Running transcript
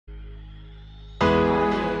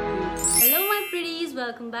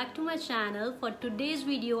welcome back to my channel. For today's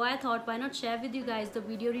video I thought why not share with you guys the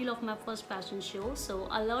video reel of my first fashion show. So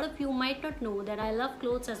a lot of you might not know that I love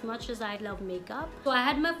clothes as much as I love makeup. So I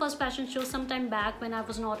had my first fashion show sometime back when I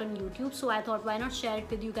was not on YouTube, so I thought why not share it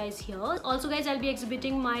with you guys here. Also guys, I'll be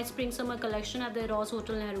exhibiting my spring summer collection at the Rose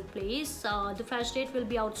Hotel Nehru Place. The fresh date will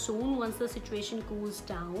be out soon once the situation cools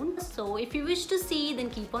down. So if you wish to see, then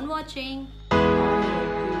keep on watching.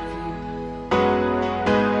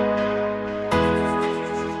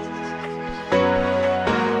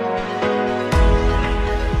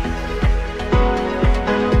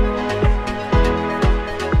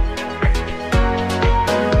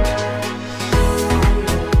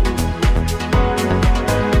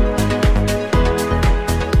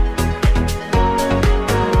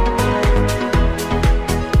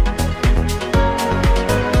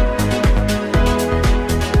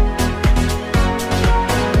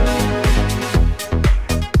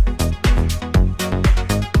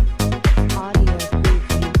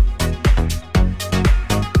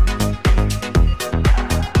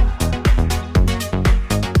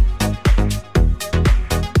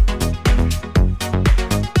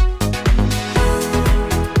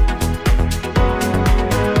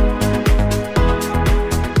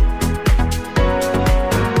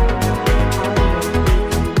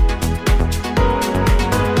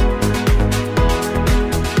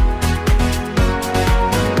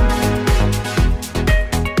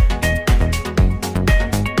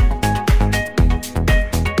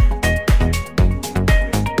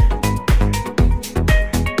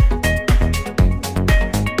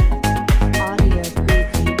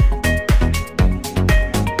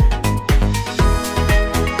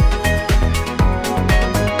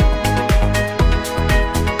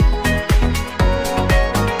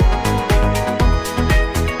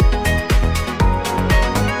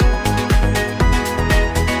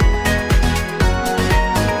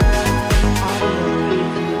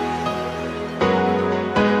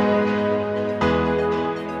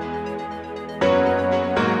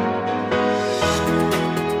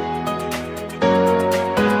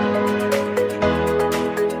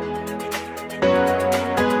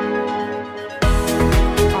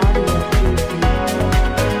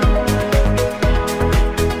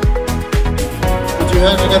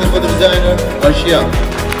 Together for the designer,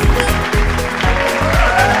 ARSHIYA.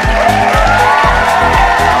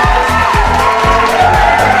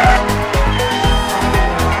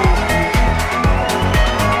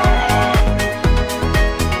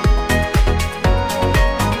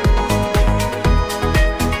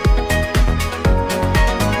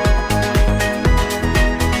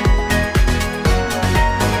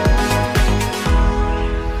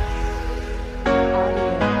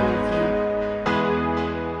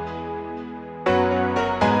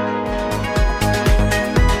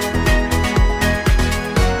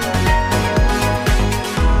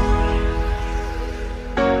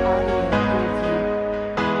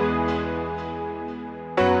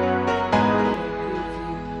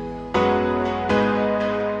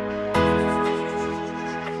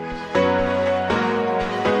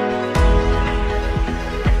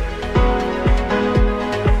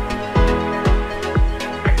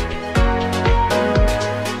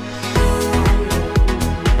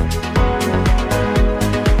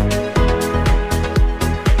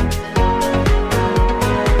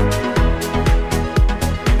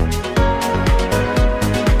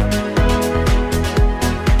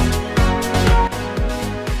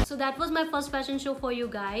 That was my first fashion show for you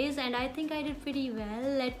guys, and I think I did pretty well.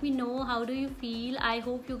 Let me know, how do you feel? I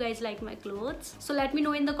hope you guys like my clothes. So let me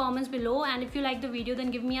know in the comments below, and if you like the video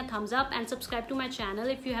then give me a thumbs up and subscribe to my channel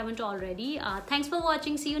if you haven't already. Thanks for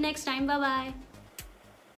watching. See you next time. Bye bye.